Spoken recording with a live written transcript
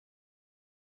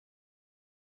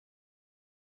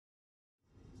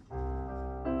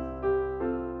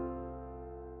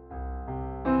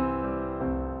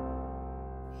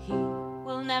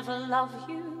will never love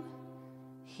you.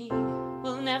 He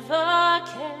will never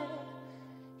care.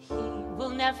 He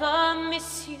will never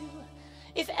miss you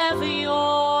if ever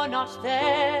you're not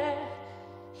there.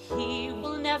 He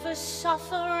will never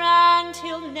suffer and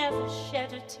he'll never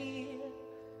shed a tear.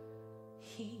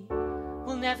 He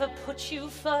will never put you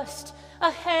first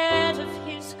ahead of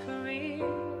his career.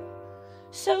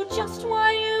 So just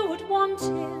why you would want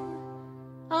him,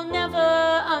 I'll never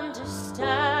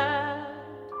understand.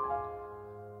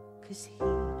 'Cause he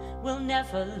will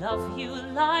never love you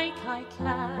like I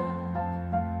can.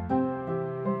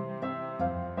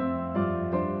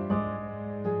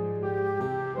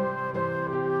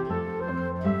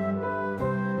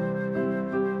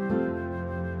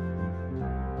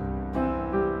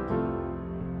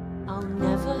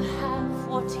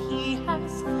 What he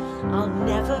has, I'll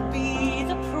never be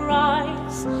the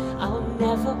prize. I'll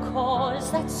never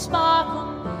cause that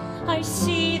sparkle I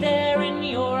see there in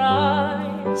your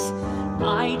eyes.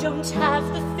 I don't have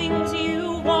the things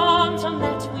you want, on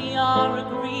that we are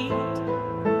agreed.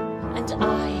 And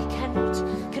I cannot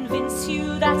convince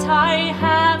you that I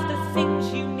have the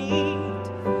things you need.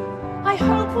 I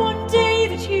hope one day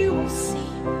that you will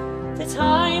see that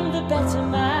I'm the better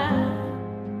man.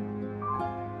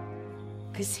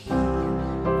 'Cause he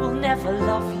will never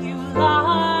love you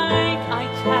like I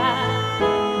can.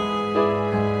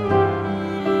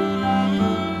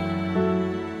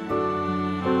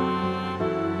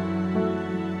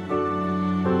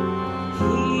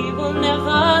 He will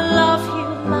never love you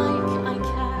like I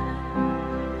can.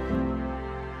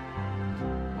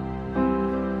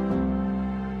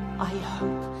 I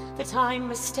hope that I'm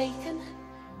mistaken.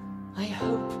 I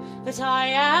hope that I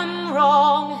am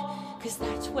wrong. 'Cause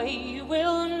that way you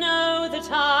will know that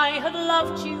I have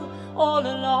loved you all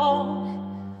along.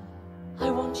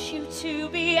 I want you to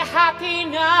be happy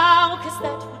now, 'cause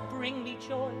that would bring me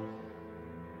joy.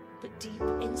 But deep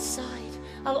inside,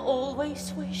 I'll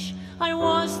always wish I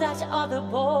was that other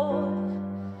boy.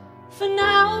 For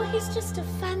now, he's just a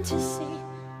fantasy.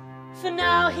 For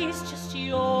now, he's just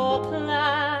your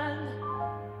plan.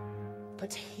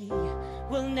 But he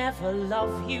will never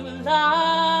love you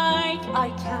like I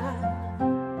can.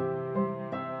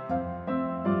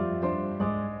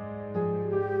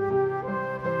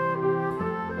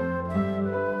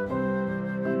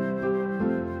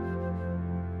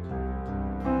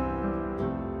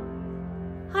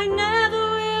 I never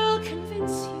will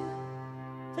convince you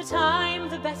that I'm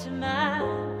the better man.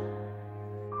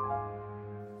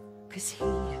 'Cause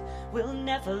he will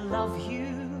never love you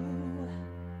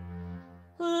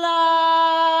like